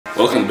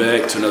Welcome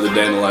back to another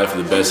day in the life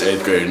of the best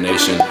 8th grader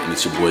nation, and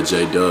it's your boy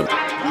Jdub.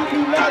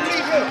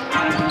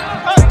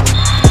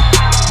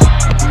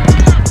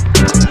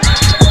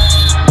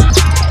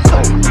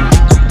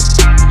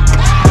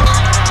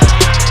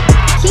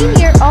 Team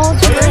year all the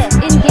first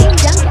in-game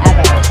dunk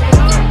ever.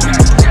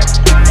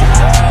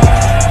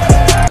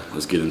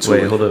 Let's get into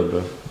it. Wait, hold up,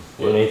 bro.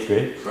 You're in 8th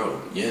grade?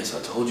 Bro, yes, I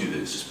told you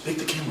this. Just pick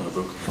the camera up,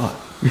 bro. Fuck.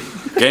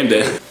 Game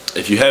day.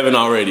 If you haven't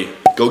already,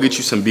 go get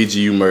you some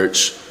BGU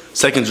merch.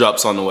 Second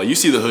drop's on the way. You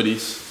see the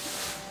hoodies.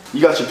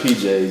 You got your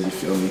PJs, you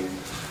feel me?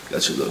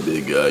 Got your little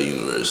big guy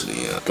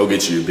university. Go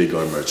get you your big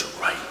guard merch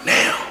right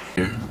now.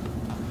 Here.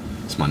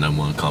 It's my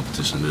 #1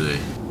 competition today.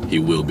 He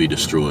will be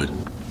destroyed.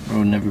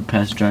 Bro never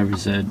passed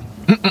driver's ed.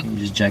 He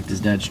just jacked his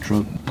dad's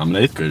truck. I'm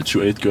an 8th grader,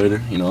 true 8th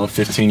grader. You know, I'm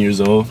 15 years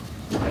old.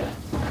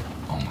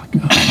 Oh my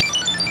God.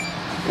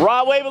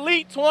 Rod Wave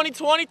Elite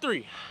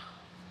 2023.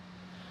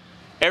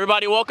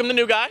 Everybody welcome the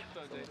new guy.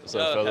 What's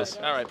up, fellas?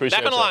 All right, Appreciate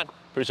back on the line.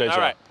 Appreciate y'all.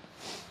 All right.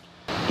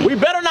 We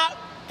better not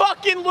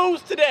fucking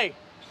lose today.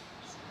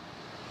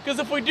 Because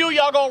if we do,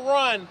 y'all gonna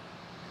run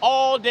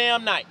all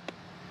damn night.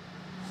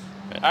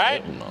 All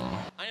right? No.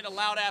 I need a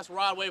loud ass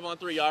Rod Wave on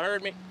 3. Y'all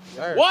heard me?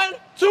 Heard. 1,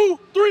 2,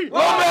 3. Go,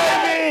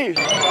 baby!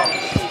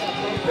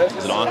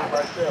 Is it on? All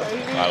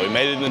right, we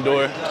made it in the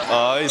door.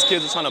 These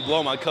kids are trying to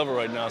blow my cover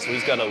right now, so we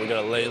gotta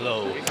lay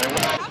low.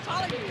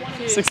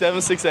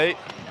 6'7", 6'8".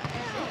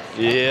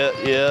 Yeah.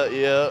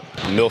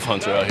 MILF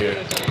hunter out here.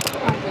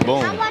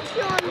 Boom. I watch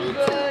you on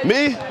YouTube.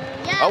 Me?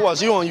 Yeah. I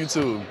watch you on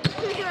YouTube.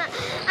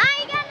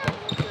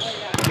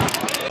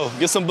 Oh,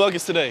 get some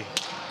buckets today.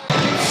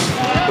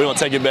 We're gonna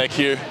take it back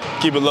here.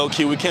 Keep it low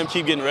key. We can't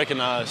keep getting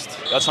recognized.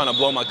 Y'all trying to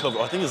blow my cover.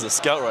 Oh, I think there's a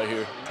scout right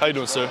here. How you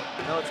doing, sir?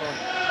 No, it's on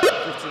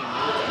 15.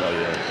 Oh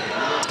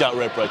yeah. Scout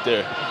rep right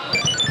there.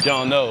 If y'all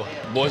don't know,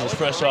 boys was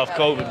fresh off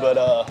COVID, but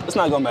it's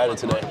not gonna matter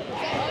today.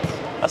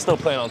 I still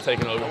plan on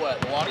taking over.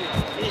 What, water?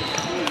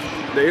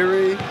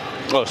 Dairy.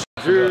 Oh,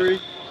 Jury.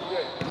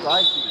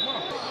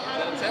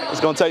 it's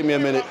gonna take me a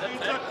minute.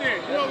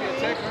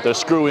 There's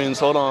screw-ins,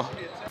 hold on.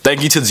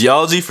 Thank you to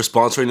Geology for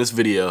sponsoring this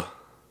video.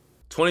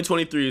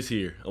 2023 is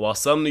here, and while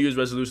some New Year's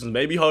resolutions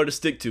may be hard to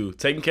stick to,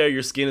 taking care of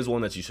your skin is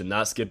one that you should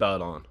not skip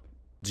out on.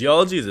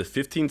 Geology is a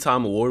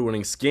 15-time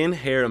award-winning skin,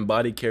 hair, and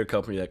body care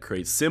company that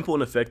creates simple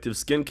and effective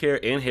skincare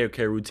and hair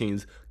care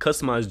routines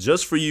customized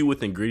just for you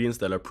with ingredients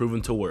that are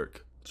proven to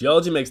work.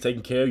 Geology makes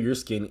taking care of your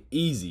skin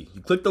easy.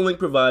 You click the link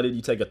provided,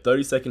 you take a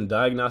 30-second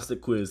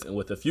diagnostic quiz, and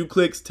with a few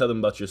clicks, tell them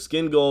about your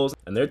skin goals,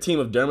 and their team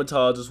of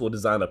dermatologists will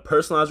design a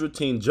personalized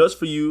routine just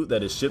for you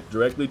that is shipped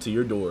directly to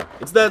your door.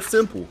 It's that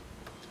simple.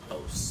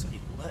 Oh, say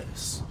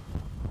less.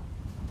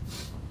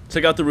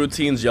 Check out the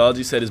routine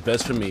Geology said is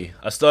best for me.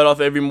 I start off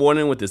every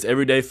morning with this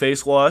everyday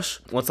face wash.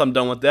 Once I'm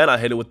done with that, I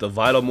hit it with the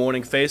Vital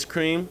Morning Face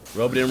Cream,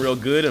 rub it in real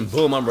good, and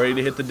boom, I'm ready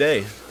to hit the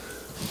day.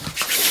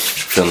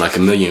 Feeling like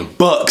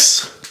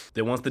 $1,000,000.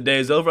 Then once the day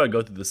is over, I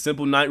go through the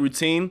simple night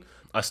routine.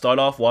 I start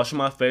off washing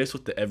my face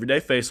with the everyday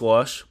face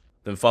wash.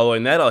 Then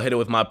following that, I'll hit it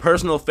with my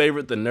personal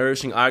favorite, the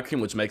Nourishing Eye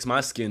Cream, which makes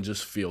my skin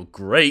just feel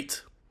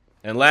great.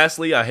 And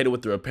lastly, I hit it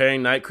with the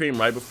Repairing Night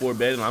Cream right before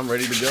bed, and I'm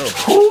ready to go.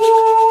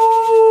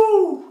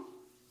 Ooh,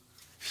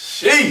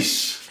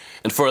 sheesh.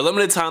 And for a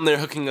limited time, they're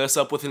hooking us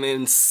up with an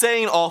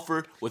insane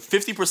offer with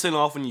 50%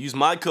 off when you use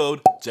my code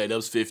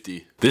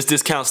JDubs50. This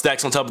discount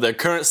stacks on top of their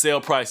current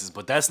sale prices,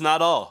 but that's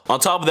not all. On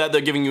top of that,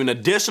 they're giving you an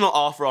additional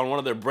offer on one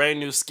of their brand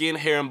new skin,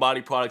 hair, and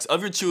body products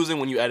of your choosing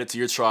when you add it to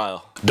your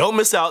trial. Don't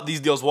miss out, these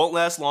deals won't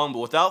last long, but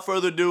without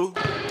further ado,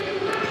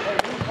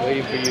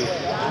 Waiting for you.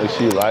 make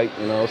sure you like,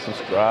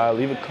 subscribe,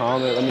 leave a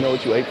comment, let me know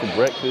what you ate for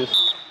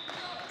breakfast.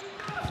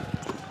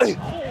 Hey.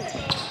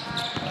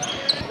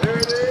 There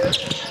it is.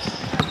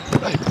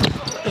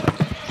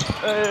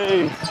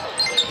 Hey.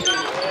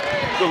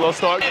 Good little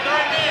start.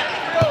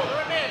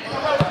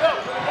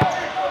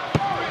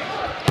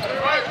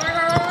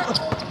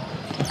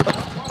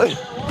 Hey.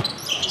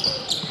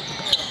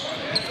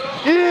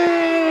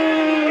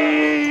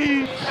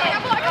 Yee.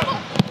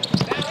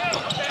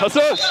 That's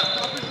us.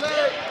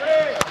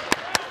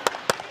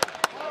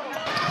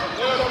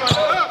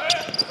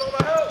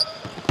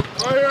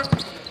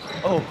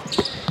 Oh.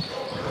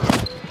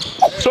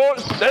 Short.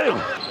 Damn.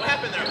 What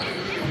happened there?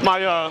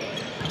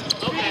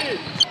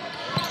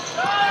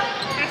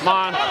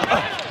 Mine.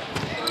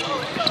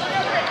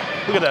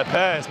 Look at that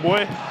pass,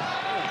 boy.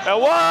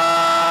 And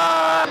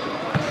what?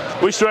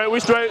 We straight.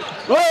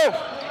 Whoa!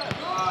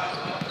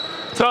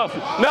 Tough.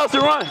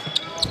 Nelson, run.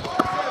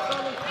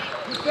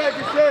 Get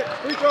set.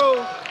 Free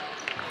throw.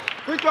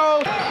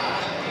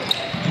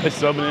 They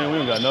subbing in. We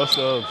don't got no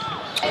subs.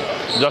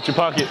 Drop your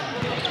pocket.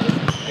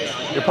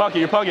 Your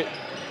pocket.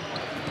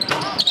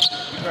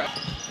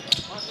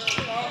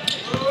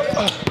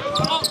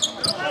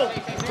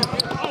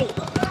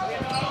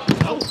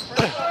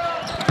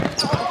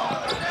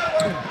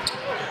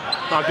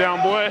 Knock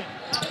down, boy.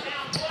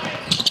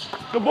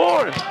 Good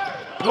board.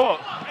 Go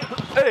up.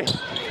 Hey.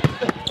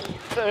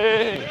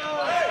 Hey.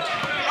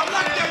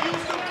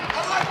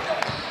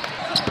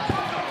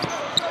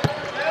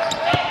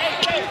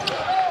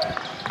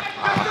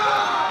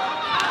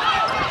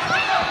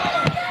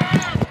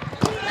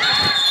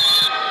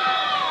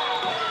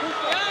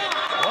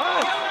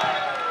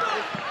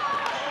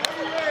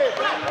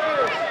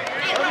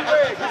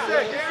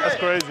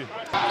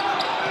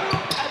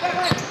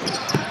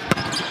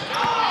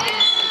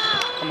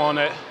 I'm on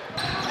that.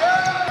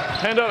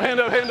 Hand up, hand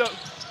up, hand up.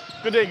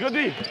 Good D, good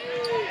D.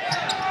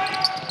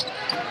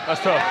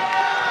 That's tough.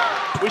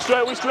 We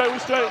straight, we straight, we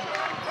straight.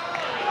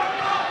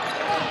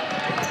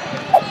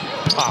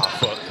 Ah,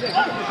 fuck.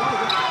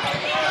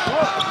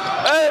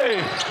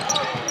 Hey!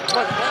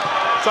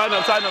 Tighten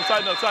up, tighten up,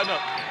 tighten up, tighten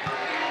up.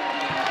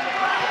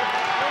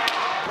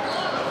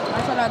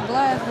 I saw that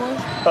glass, boy.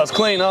 That was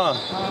clean, huh? I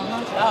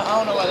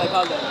don't know why they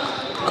called that.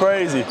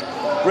 Crazy.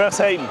 Refs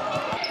hating.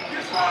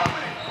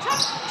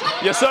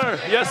 Yes, sir.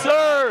 Yes,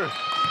 sir.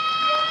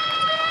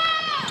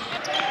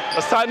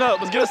 Let's tighten up.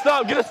 Let's get a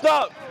stop. Get a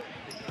stop.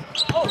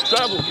 Oh,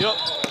 travel. Yep.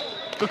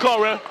 Good call,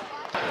 ref.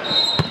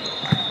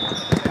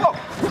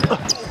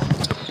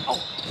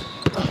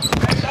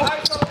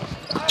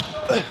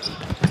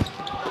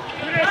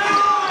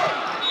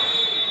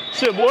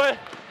 Shit, boy.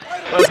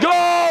 Let's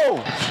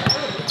go.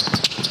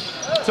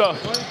 Tough.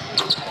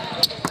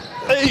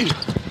 Hey.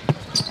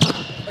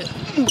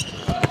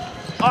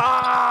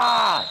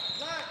 Ah!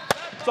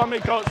 That's on me,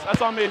 coach.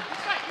 That's on me.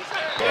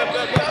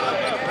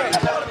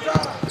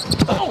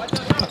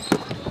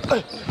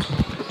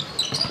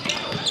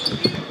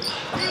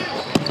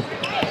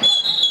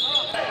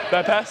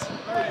 Bad pass.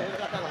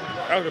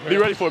 Be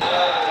ready for it.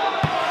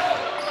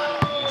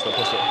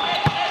 Stop, stop.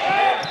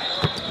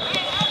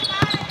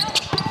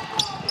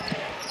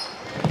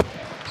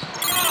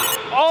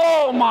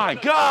 Oh my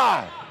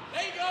God!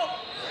 There you go.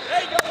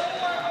 There you go.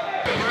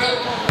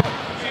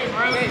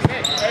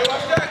 Hey,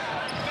 watch that.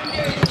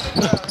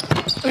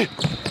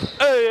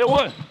 Hey, it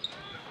won.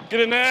 Get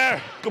in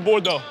there. Good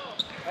board though.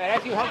 Hey,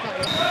 that's you.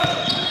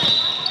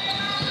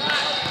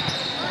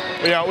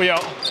 We out. We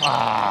out.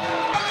 Ah.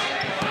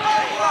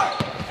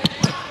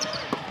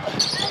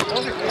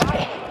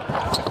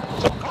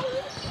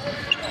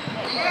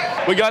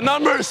 We got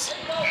numbers.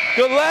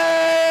 Good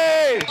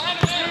lane.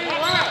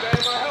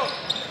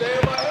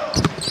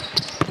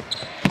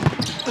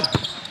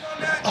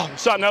 Oh,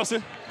 shot,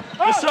 Nelson.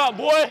 Good shot,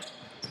 boy.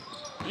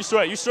 You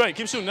straight. You straight.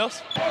 Keep shooting,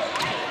 Nelson.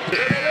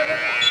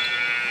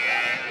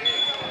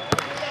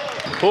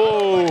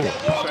 Oh.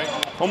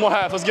 One more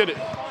half. Let's get it.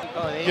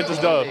 Get this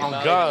dub.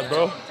 Oh, God,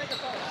 bro.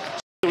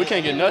 We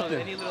can't get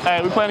nothing.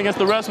 Hey, we playing against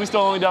the rest. We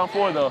still only down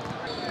 4, though.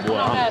 Boy,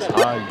 I'm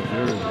tired.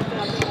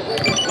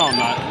 No, I'm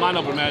not. Mine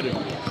up with Matter.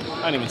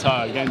 I ain't even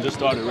tired. The game just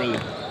started, really.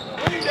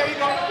 There you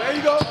go. There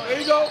you go. There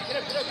you go.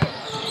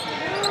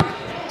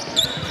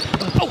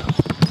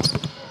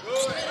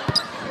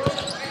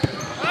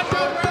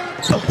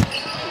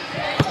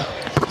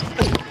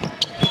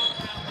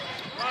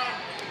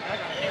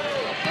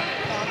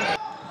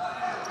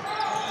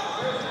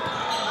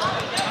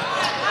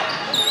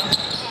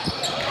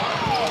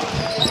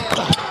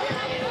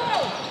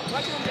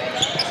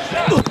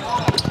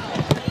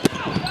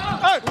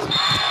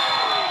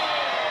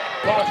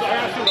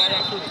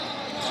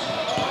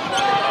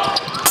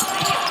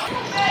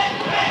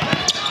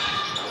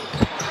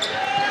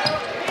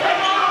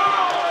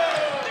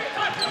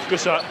 Good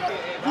shot.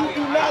 You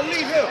do not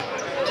leave him.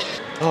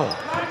 Oh.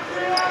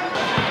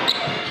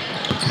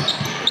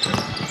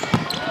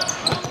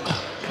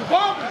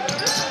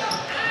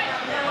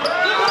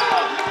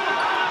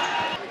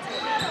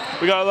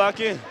 We gotta lock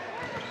in.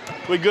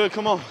 We good,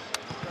 come on.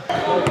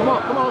 Come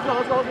on, let's go,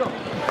 let's go, let's go.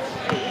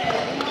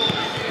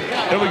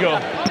 Here we go.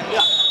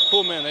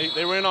 Cool, man,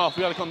 they ran off.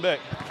 We gotta come back.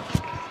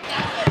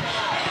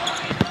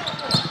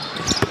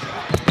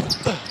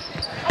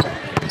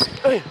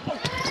 Hey.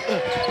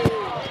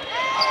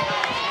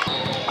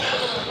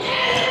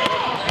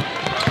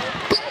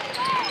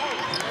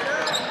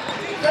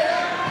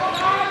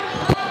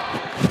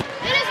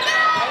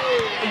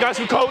 I got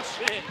you, coach.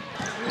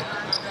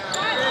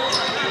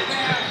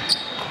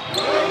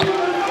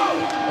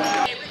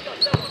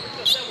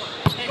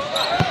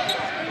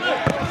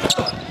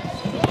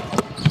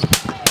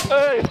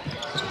 Hey.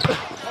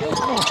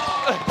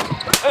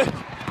 Hey.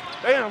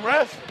 Damn,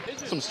 ref.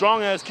 Some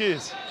strong ass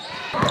kids.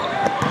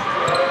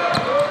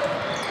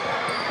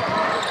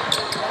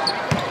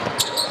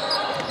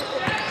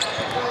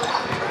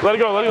 Let it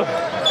go, let it go.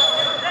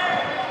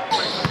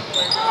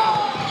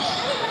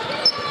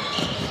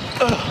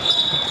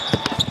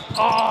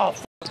 Oh,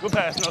 good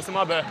pass, Nelson,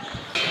 my bad.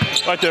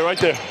 Right there, right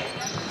there.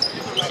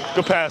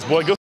 Good pass,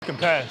 boy, good fucking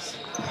pass.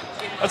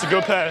 That's a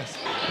good pass.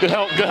 Good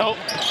help, good help.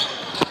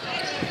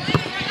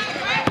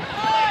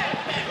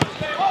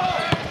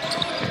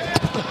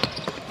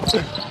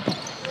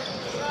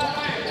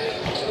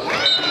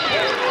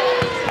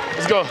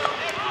 Let's go.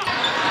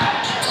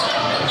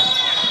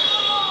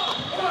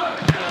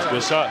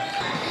 Good shot.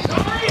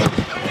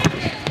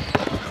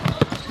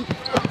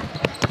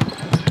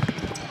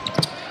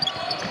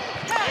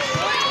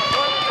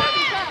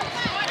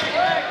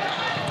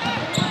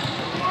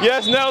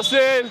 Yes,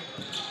 Nelson.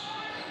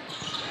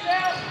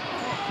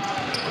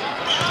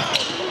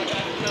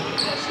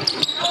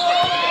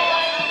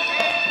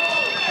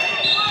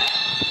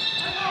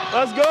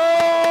 Let's go.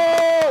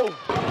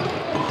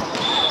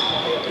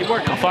 Keep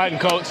working. I'm fighting,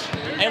 coach.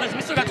 Hey, listen,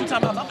 we still got 2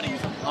 timeouts. I'm gonna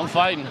use them. I'm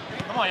fighting.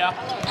 Come on, y'all.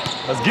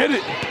 Let's get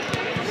it.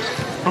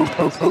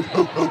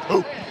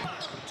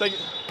 Take it.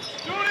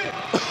 What's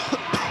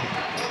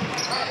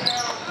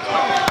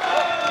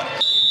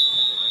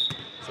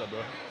up,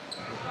 bro?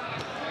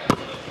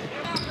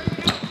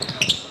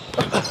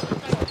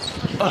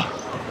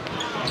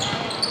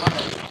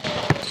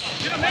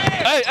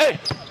 Hey, hey!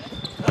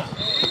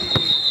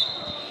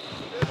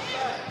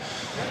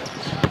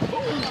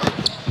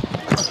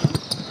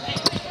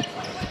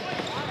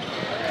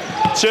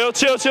 Chill,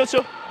 chill, chill,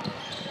 chill.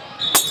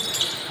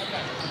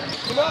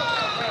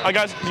 I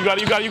got you. You got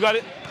it, you got it, you got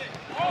it.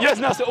 Yes,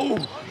 Nelson. Ooh.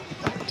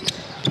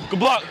 Good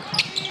block.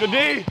 Good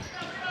D.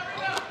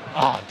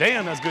 Ah, oh,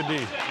 damn, that's good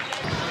D.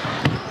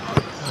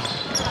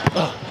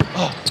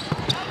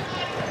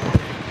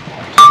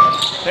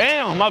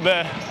 Damn, my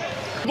bad.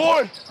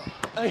 Board.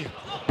 Hey.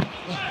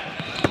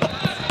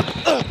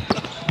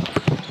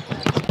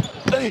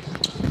 Hey.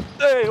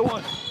 Hey,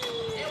 one.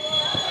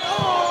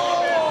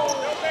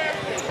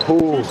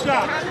 Ooh.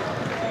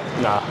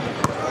 Nah.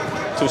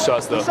 2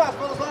 shots though. 2 shots,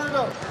 fellas, line it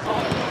up.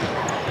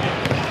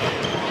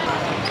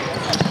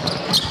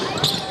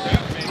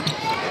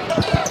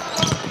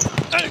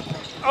 Hey.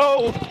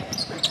 Oh.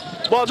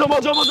 Ball, jump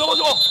ball, jump ball, jump ball,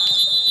 jump ball.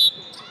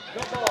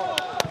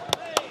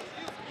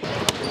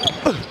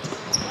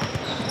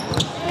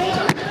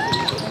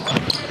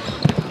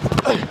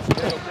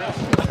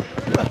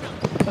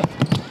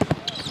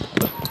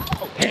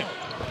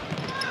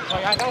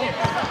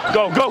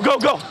 Go, go, go,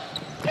 go.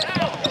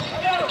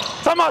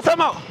 Time out,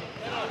 time out.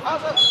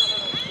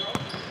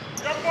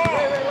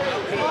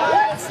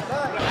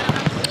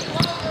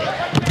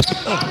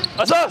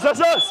 That's us, that's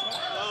us.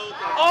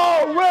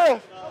 Oh,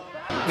 ref.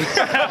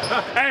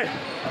 Hey.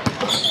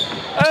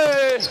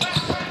 Hey.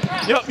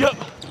 Yup, yup.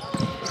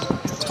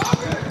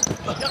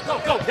 Go,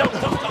 go, go, go,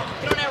 go.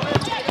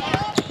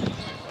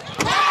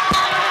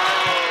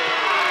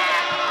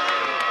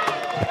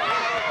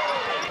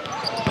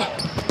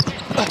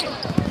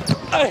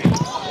 Hey.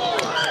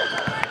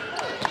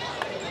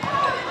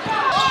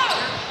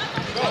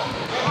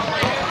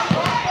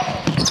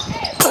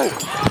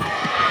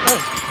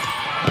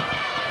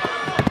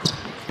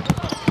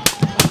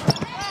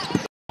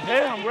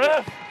 Damn,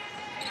 ref.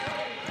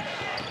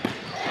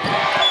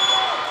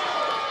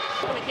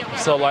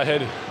 So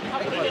lightheaded.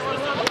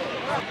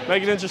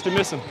 Make it interesting,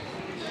 miss him.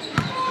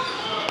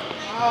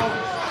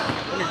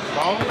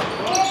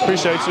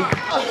 Appreciate you.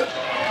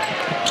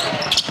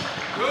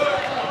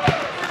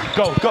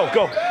 Go, go,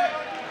 go.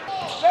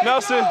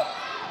 Nelson.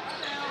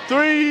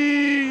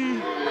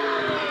 3.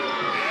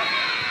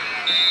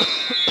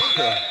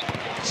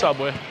 Shot,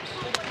 boy.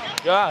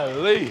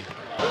 Golly.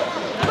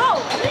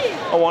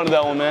 I wanted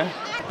that one, man.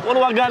 What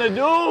do I gotta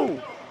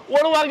do?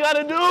 What do I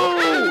gotta do? I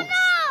don't know.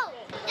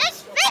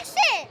 Just fix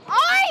it, all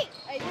right?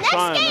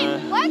 Next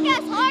game, work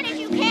as hard as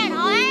you can,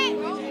 all right?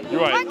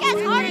 You're right. Work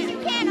as hard as you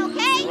can,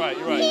 okay? You're right,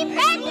 you're right. Keep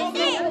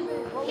practicing.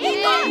 Keep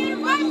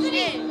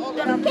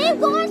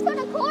going to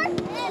the court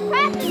and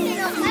practicing,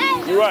 okay?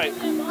 You're right.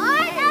 All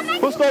right, now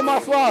make Who stole my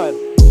slide?